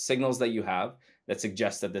the signals that you have that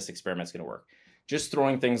suggest that this experiment is going to work? Just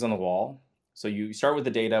throwing things on the wall. So you start with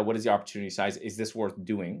the data. What is the opportunity size? Is this worth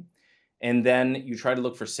doing? And then you try to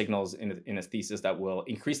look for signals in a thesis that will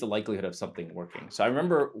increase the likelihood of something working. So I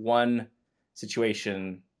remember one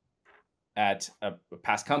situation at a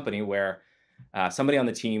past company where somebody on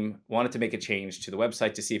the team wanted to make a change to the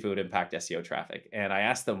website to see if it would impact SEO traffic. And I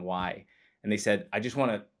asked them why. And they said, I just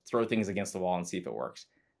want to throw things against the wall and see if it works.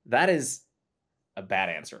 That is a bad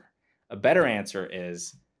answer. A better answer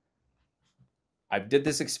is, I did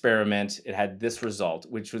this experiment, it had this result,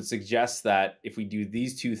 which would suggest that if we do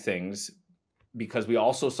these two things, because we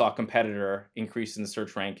also saw a competitor increase in the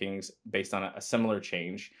search rankings based on a similar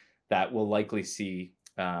change, that we'll likely see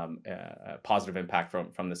a positive impact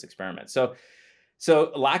from this experiment.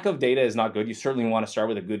 So lack of data is not good. You certainly want to start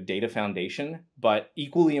with a good data foundation, but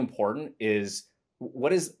equally important is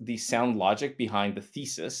what is the sound logic behind the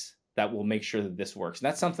thesis that will make sure that this works. And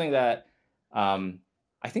that's something that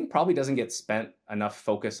I think probably doesn't get spent enough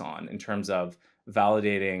focus on in terms of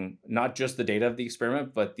validating not just the data of the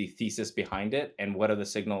experiment, but the thesis behind it and what are the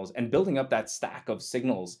signals, and building up that stack of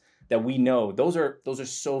signals that we know. Those are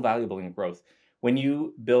so valuable in growth. When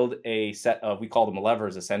you build a set of, we call them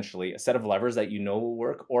levers, essentially, a set of levers that you know will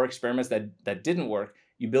work, or experiments that didn't work,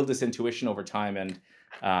 you build this intuition over time. And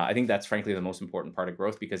I think that's frankly the most important part of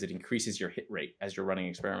growth, because it increases your hit rate as you're running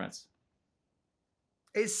experiments.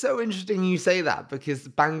 It's so interesting you say that, because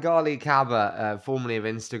Bengali Kaba, formerly of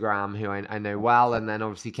Instagram, who I know well, and then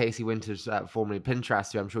obviously Casey Winters, formerly of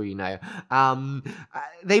Pinterest, who I'm sure you know,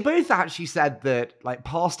 they both actually said that like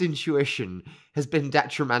past intuition has been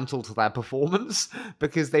detrimental to their performance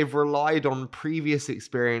because they've relied on previous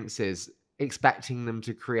experiences expecting them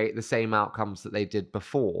to create the same outcomes that they did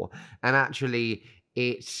before, and actually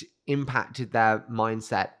it impacted their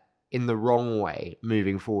mindset in the wrong way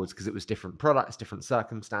moving forwards because it was different products, different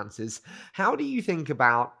circumstances. How do you think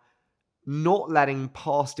about not letting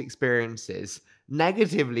past experiences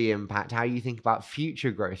negatively impact how you think about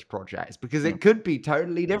future growth projects? Because it could be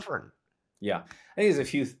totally different. Yeah, I think there's a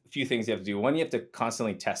few things you have to do. One, you have to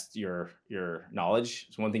constantly test your knowledge.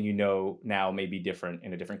 So one thing you know now may be different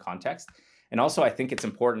in a different context. And also, I think it's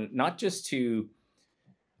important not just to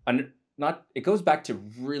it goes back to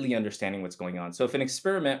really understanding what's going on. So if an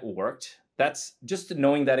experiment worked, that's just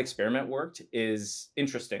knowing that experiment worked is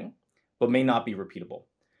interesting, but may not be repeatable.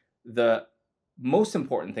 The most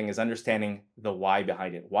important thing is understanding the why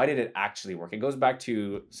behind it. Why did it actually work? It goes back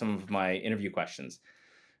to some of my interview questions.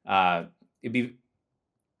 It'd be,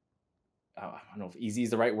 I don't know if easy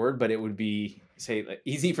is the right word, but it would be, say,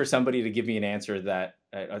 easy for somebody to give me an answer that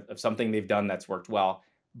of something they've done that's worked well.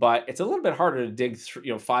 But it's a little bit harder to dig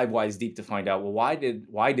through, 5 whys deep to find out, well, why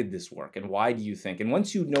did this work, and why do you think? And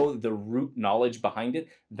once you know the root knowledge behind it,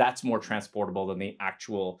 that's more transportable than the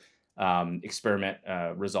actual experiment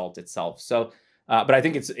result itself. So, but I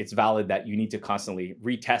think it's valid that you need to constantly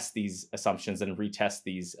retest these assumptions and retest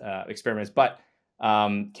these experiments. But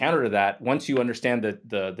counter to that, once you understand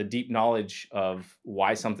the deep knowledge of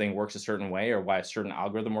why something works a certain way or why a certain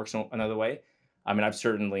algorithm works another way, I mean, I've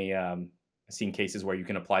certainly seen cases where you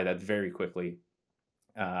can apply that very quickly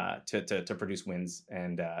to produce wins.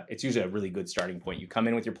 And it's usually a really good starting point. You come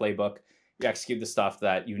in with your playbook, you execute the stuff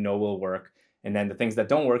that you know will work. And then the things that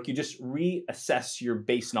don't work, you just reassess your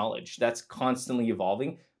base knowledge. That's constantly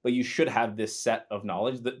evolving, but you should have this set of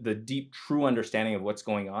knowledge, the deep, true understanding of what's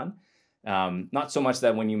going on. Not so much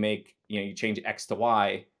that when you change X to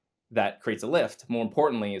Y, that creates a lift. More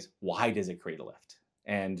importantly is, why does it create a lift?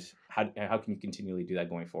 And how can you continually do that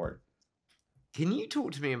going forward? Can you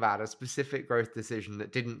talk to me about a specific growth decision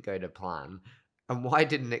that didn't go to plan, and why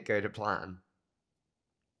didn't it go to plan?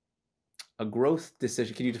 A growth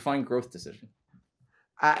decision. Can you define growth decision?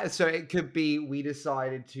 So it could be we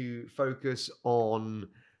decided to focus on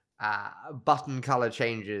button color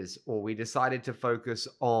changes, or we decided to focus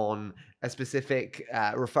on a specific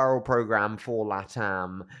referral program for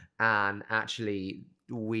LATAM, and actually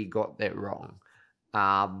we got it wrong.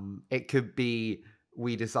 It could be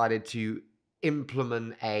we decided to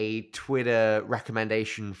implement a Twitter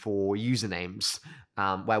recommendation for usernames,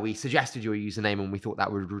 where we suggested your username and we thought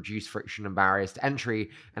that would reduce friction and barriers to entry.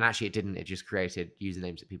 And actually, it didn't. It just created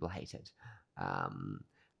usernames that people hated. Um,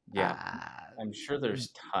 Yeah, uh, I'm sure there's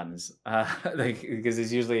tons. Like, because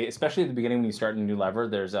it's usually, especially at the beginning when you start a new lever,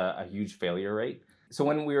 there's a huge failure rate. So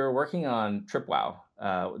when we were working on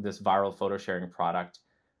TripWow, this viral photo sharing product,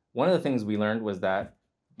 one of the things we learned was that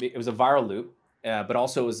it was a viral loop, but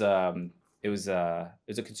also it was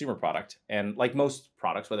a consumer product, and like most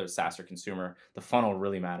products, whether it's SaaS or consumer, the funnel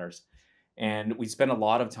really matters. And we spent a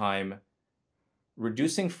lot of time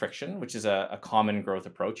reducing friction, which is a common growth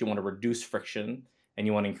approach. You want to reduce friction and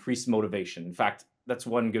you want to increase motivation. In fact, that's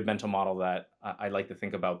one good mental model that I like to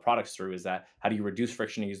think about products through, is that how do you reduce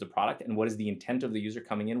friction to use the product, and what is the intent of the user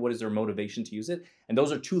coming in? What is their motivation to use it? And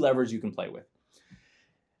those are two levers you can play with.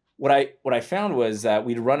 What I found was that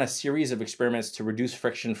we'd run a series of experiments to reduce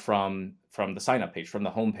friction from the sign up page, from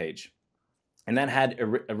the home page. And that had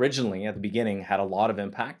originally at the beginning had a lot of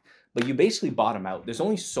impact, but you basically bottom out. There's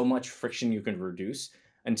only so much friction you can reduce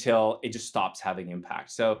until it just stops having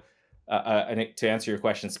impact. So and to answer your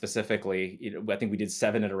question specifically, I think we did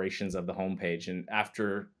 7 iterations of the homepage, and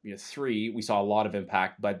after 3, we saw a lot of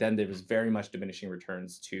impact. But then there was very much diminishing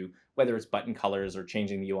returns to whether it's button colors or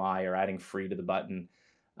changing the UI or adding free to the button.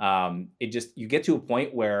 You get to a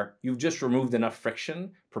point where you've just removed enough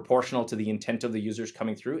friction proportional to the intent of the users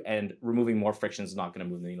coming through, and removing more friction is not going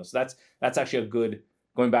to move the needle. So that's actually a good,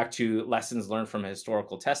 going back to lessons learned from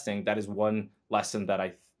historical testing. That is one lesson that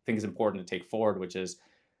I think is important to take forward, which is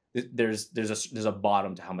there's a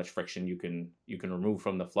bottom to how much friction you can remove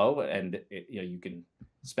from the flow, and you can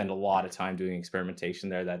spend a lot of time doing experimentation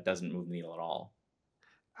there that doesn't move the needle at all.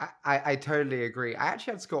 I totally agree. I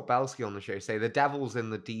actually had Scott Belsky on the show say the devil's in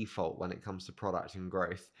the default when it comes to product and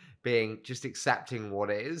growth, being just accepting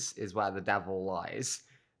what is where the devil lies.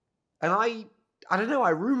 And I don't know, I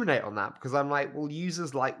ruminate on that because I'm like, well,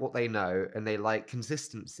 users like what they know and they like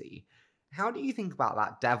consistency. How do you think about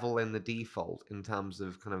that devil in the default in terms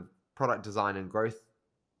of kind of product design and growth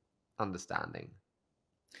understanding?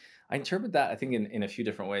 I interpret that, I think, in a few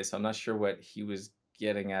different ways. So I'm not sure what he was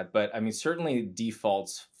getting at, but I mean, certainly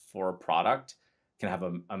defaults for a product can have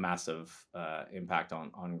a massive impact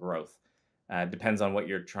on growth. Depends on what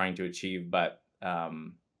you're trying to achieve, but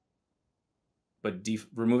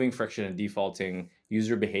removing friction and defaulting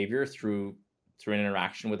user behavior through an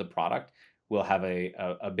interaction with a product will have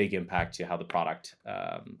a big impact to how the product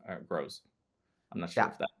grows. I'm not sure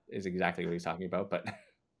if that is exactly what he's talking about, but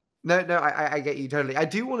No, I get you totally. I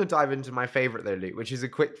do want to dive into my favorite though, Luke, which is a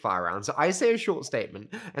quick fire round. So I say a short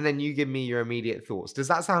statement and then you give me your immediate thoughts. Does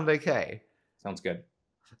that sound okay? sounds good.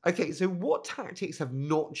 Okay, so what tactics have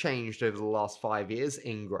not changed over the last 5 years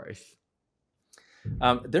in growth?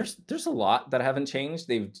 There's a lot that haven't changed.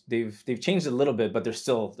 They've changed a little bit, but they're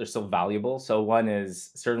still valuable. So one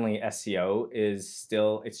is certainly SEO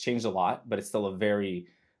it's changed a lot, but it's still a very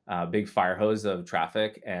big fire hose of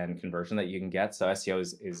traffic and conversion that you can get. So SEO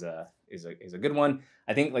is a good one.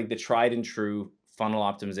 I think like the tried and true funnel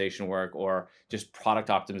optimization work, or just product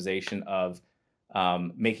optimization of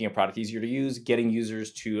making a product easier to use, getting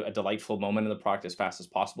users to a delightful moment in the product as fast as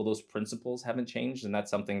possible. Those principles haven't changed, and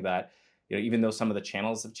that's something that, even though some of the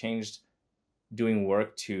channels have changed, doing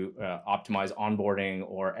work to optimize onboarding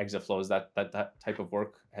or exit flows, that type of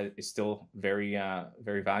work is still very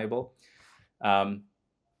very valuable. And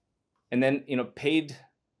then, paid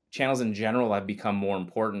channels in general have become more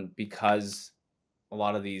important because a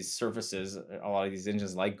lot of these surfaces, a lot of these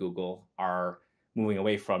engines like Google are moving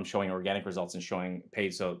away from showing organic results and showing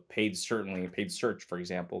paid. So paid search, for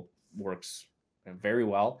example, works very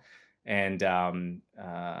well. And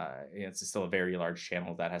it's still a very large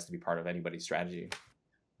channel that has to be part of anybody's strategy.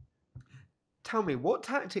 Tell me, what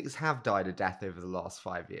tactics have died a death over the last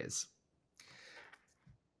 5 years?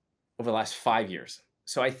 Over the last 5 years.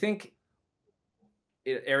 So I think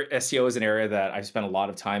SEO is an area that I've spent a lot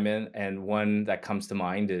of time in, and one that comes to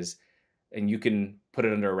mind is, and you can put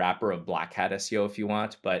it under a wrapper of black hat SEO if you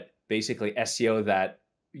want, but basically SEO that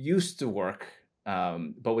used to work,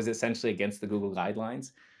 but was essentially against the Google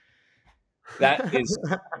guidelines. That is,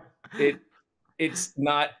 it's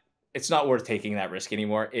not worth taking that risk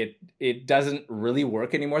anymore. It doesn't really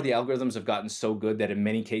work anymore. The algorithms have gotten so good that in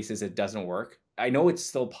many cases it doesn't work. I know it's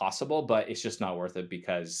still possible, but it's just not worth it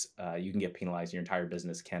because you can get penalized. Your entire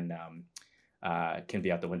business can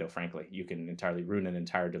be out the window. Frankly, you can entirely ruin an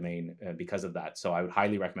entire domain because of that. So I would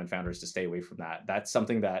highly recommend founders to stay away from that. That's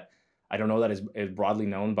something that I don't know that is broadly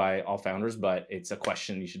known by all founders, but it's a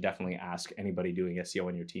question you should definitely ask anybody doing SEO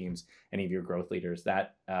in your teams, any of your growth leaders.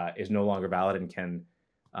 That is no longer valid and can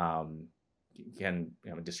can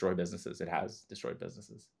destroy businesses. It has destroyed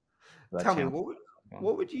businesses. That Tell me, channel. Well,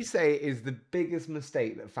 what would you say is the biggest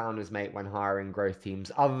mistake that founders make when hiring growth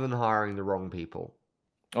teams, other than hiring the wrong people?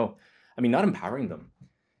 oh, I mean, not empowering them.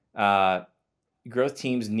 Uh, Growth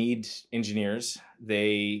teams need engineers.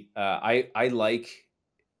 I like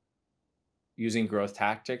using growth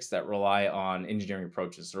tactics that rely on engineering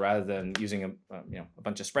approaches. So rather than using a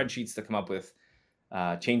bunch of spreadsheets to come up with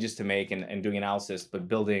changes to make and doing analysis, but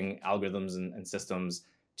building algorithms and systems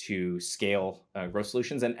to scale growth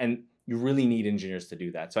solutions. And you really need engineers to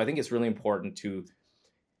do that. So I think it's really important to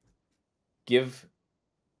give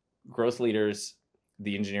growth leaders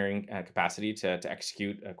the engineering capacity to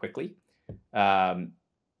execute quickly. I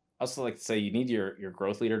also like to say you need your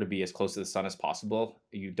growth leader to be as close to the sun as possible.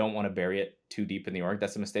 You don't want to bury it too deep in the org.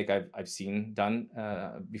 That's a mistake I've seen done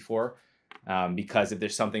before. Because if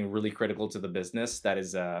there's something really critical to the business that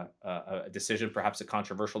is a decision, perhaps a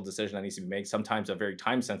controversial decision that needs to be made, sometimes a very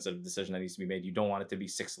time-sensitive decision that needs to be made, you don't want it to be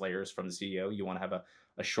 6 layers from the CEO. You want to have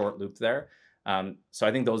a short loop there. So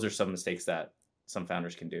I think those are some mistakes that some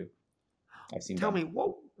founders can do. I've seen Tell done. me,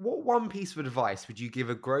 what one piece of advice would you give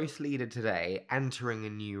a growth leader today entering a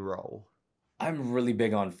new role? I'm really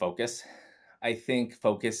big on focus. I think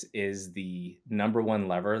focus is the number one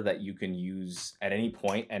lever that you can use at any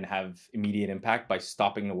point and have immediate impact by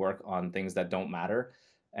stopping to work on things that don't matter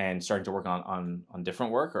and starting to work on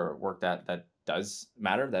different work or work that does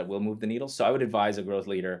matter, that will move the needle. So I would advise a growth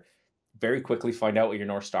leader very quickly find out what your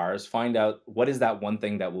North Star is, find out what is that one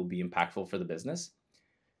thing that will be impactful for the business.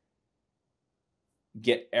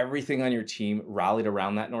 Get everything on your team rallied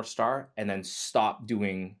around that North Star, and then stop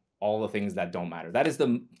doing all the things that don't matter. That is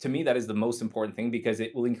to me, that is the most important thing, because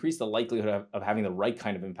it will increase the likelihood of having the right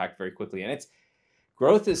kind of impact very quickly. And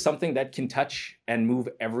growth is something that can touch and move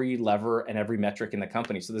every lever and every metric in the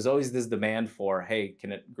company. So there's always this demand for, hey,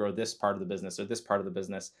 can it grow this part of the business or this part of the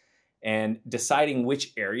business? And deciding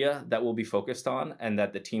which area that will be focused on and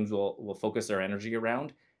that the teams will focus their energy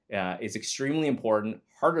around is extremely important,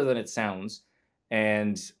 harder than it sounds.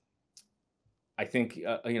 And I think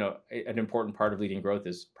an important part of leading growth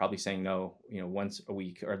is probably saying no, once a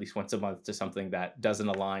week or at least once a month to something that doesn't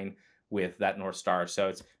align with that North Star. So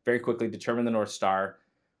it's very quickly determine the North Star,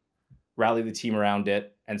 rally the team around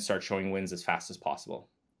it, and start showing wins as fast as possible.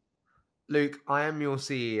 Luc, I am your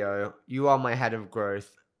CEO. You are my head of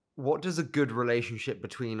growth. What does a good relationship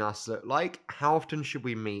between us look like? How often should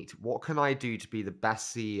we meet? What can I do to be the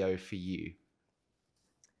best CEO for you?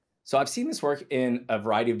 So I've seen this work in a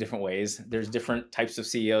variety of different ways. There's different types of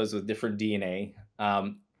CEOs with different DNA.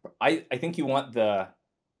 I think you want the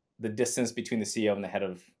distance between the CEO and the head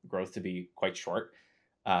of growth to be quite short.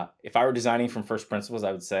 If I were designing from first principles,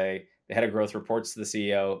 I would say the head of growth reports to the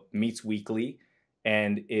CEO, meets weekly,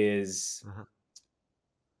 and is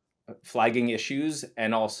flagging issues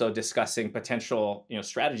and also discussing potential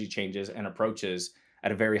strategy changes and approaches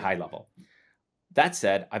at a very high level. That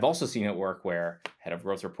said, I've also seen it work where head of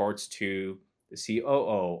growth reports to the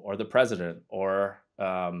COO or the president or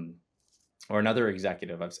another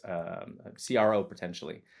executive, CRO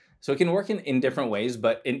potentially. So it can work in different ways,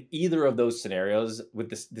 but in either of those scenarios, with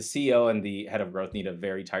the CEO and the head of growth need a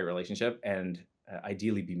very tight relationship and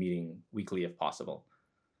ideally be meeting weekly if possible.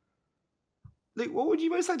 Luc, what would you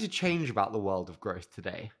most like to change about the world of growth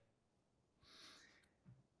today?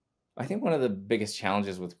 I think one of the biggest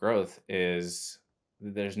challenges with growth is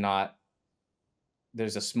there's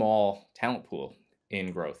a small talent pool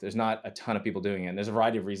in growth. There's not a ton of people doing it. And there's a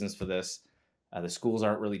variety of reasons for this. The schools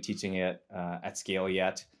aren't really teaching it at scale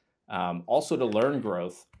yet. Also, to learn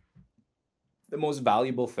growth, the most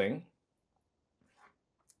valuable thing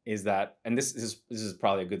is that, and this is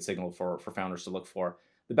probably a good signal for founders to look for,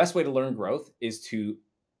 the best way to learn growth is to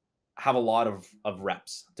have a lot of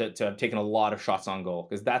reps, to have taken a lot of shots on goal,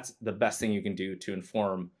 because that's the best thing you can do to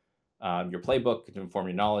inform your playbook, to inform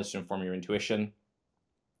your knowledge, to inform your intuition.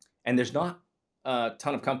 And there's not a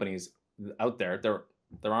ton of companies out there.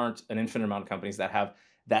 There aren't an infinite amount of companies that have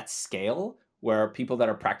that scale where people that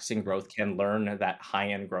are practicing growth can learn that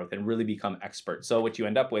high-end growth and really become experts. So what you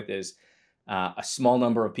end up with is a small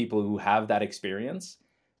number of people who have that experience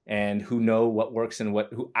and who know what works and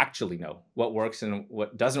who actually know what works and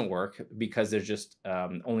what doesn't work, because there's just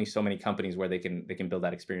only so many companies where they can build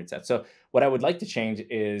that experience at. So what I would like to change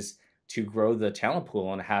is to grow the talent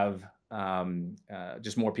pool and have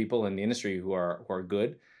just more people in the industry who are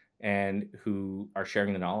good and who are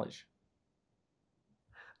sharing the knowledge.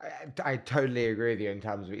 I totally agree with you in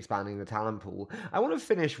terms of expanding the talent pool. I want to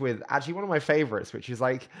finish with actually one of my favorites, which is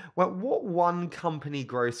like, well, what one company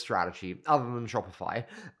growth strategy, other than Shopify,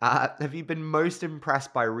 have you been most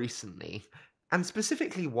impressed by recently? And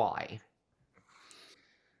specifically, why?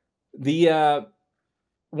 The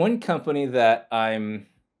one company that I'm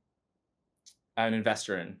an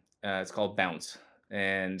investor in, it's called Bounce,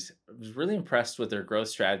 and I was really impressed with their growth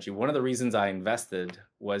strategy. One of the reasons I invested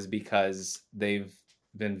was because they've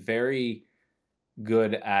been very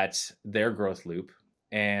good at their growth loop,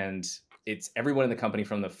 and it's everyone in the company,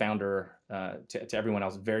 from the founder to everyone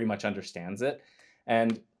else, very much understands it.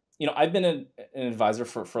 And I've been an advisor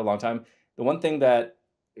for a long time. The one thing that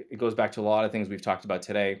it goes back to a lot of things we've talked about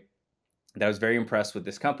today that I was very impressed with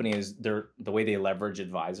this company is the way they leverage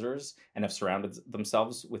advisors and have surrounded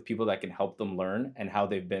themselves with people that can help them learn, and how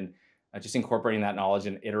they've been just incorporating that knowledge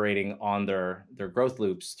and iterating on their growth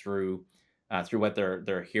loops through what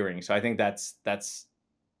they're hearing. So I think that's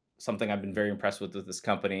something I've been very impressed with this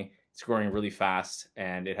company. It's growing really fast,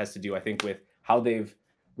 and it has to do, I think, with how they've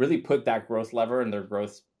really put that growth lever and their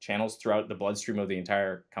growth channels throughout the bloodstream of the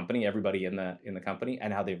entire company, everybody in the company,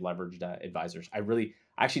 and how they've leveraged advisors.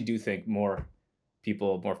 I actually do think more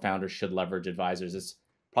people, more founders should leverage advisors. It's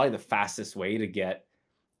probably the fastest way to get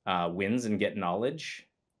wins and get knowledge,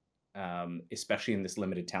 especially in this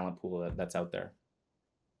limited talent pool that's out there.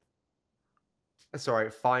 Sorry,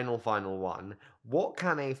 final one. What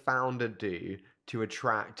can a founder do to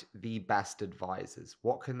attract the best advisors?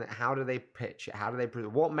 How do they pitch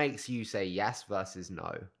it? What makes you say yes versus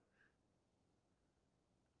no?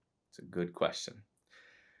 It's a good question.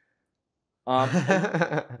 I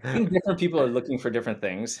think different people are looking for different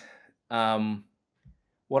things.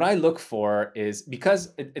 What I look for is,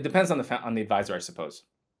 because it depends on the advisor, I suppose.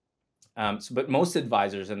 But most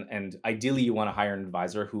advisors, and ideally you want to hire an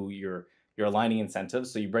advisor who you're aligning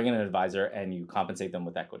incentives. So you bring in an advisor and you compensate them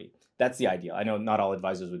with equity. That's the ideal. I know not all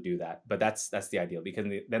advisors would do that, but that's the ideal, because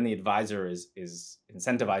then the advisor is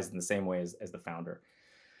incentivized in the same way as the founder.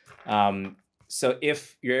 So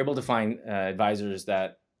if you're able to find advisors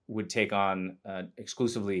that would take on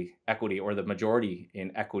exclusively equity, or the majority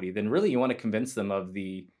in equity, then really you want to convince them of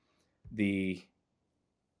the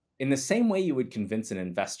in the same way you would convince an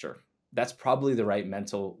investor. That's probably the right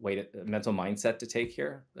mental mindset to take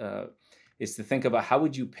here, is to think about how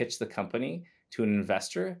would you pitch the company to an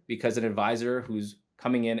investor, because an advisor who's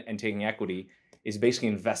coming in and taking equity is basically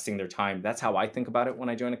investing their time. That's how I think about it when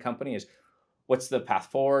I join a company: is what's the path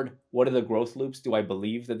forward? What are the growth loops? Do I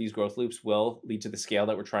believe that these growth loops will lead to the scale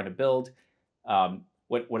that we're trying to build?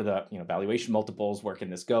 What are the valuation multiples? Where can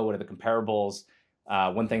this go? What are the comparables?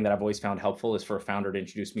 One thing that I've always found helpful is for a founder to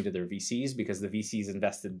introduce me to their VCs, because the VCs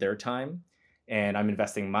invested their time, and I'm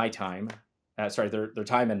investing my time. Their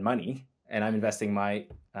time and money, and I'm investing my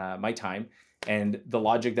time. And the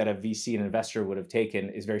logic that a VC and investor would have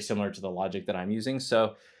taken is very similar to the logic that I'm using.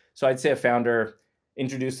 So I'd say a founder,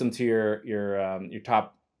 introduce them to your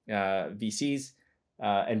top VCs,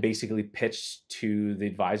 and basically pitch to the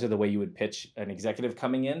advisor the way you would pitch an executive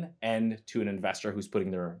coming in, and to an investor who's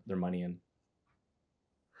putting their money in.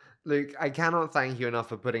 Luke, I cannot thank you enough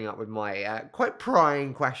for putting up with my quite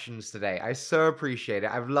prying questions today. I so appreciate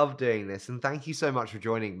it. I've loved doing this, and thank you so much for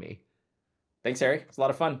joining me. Thanks, Harry. It's a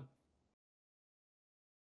lot of fun.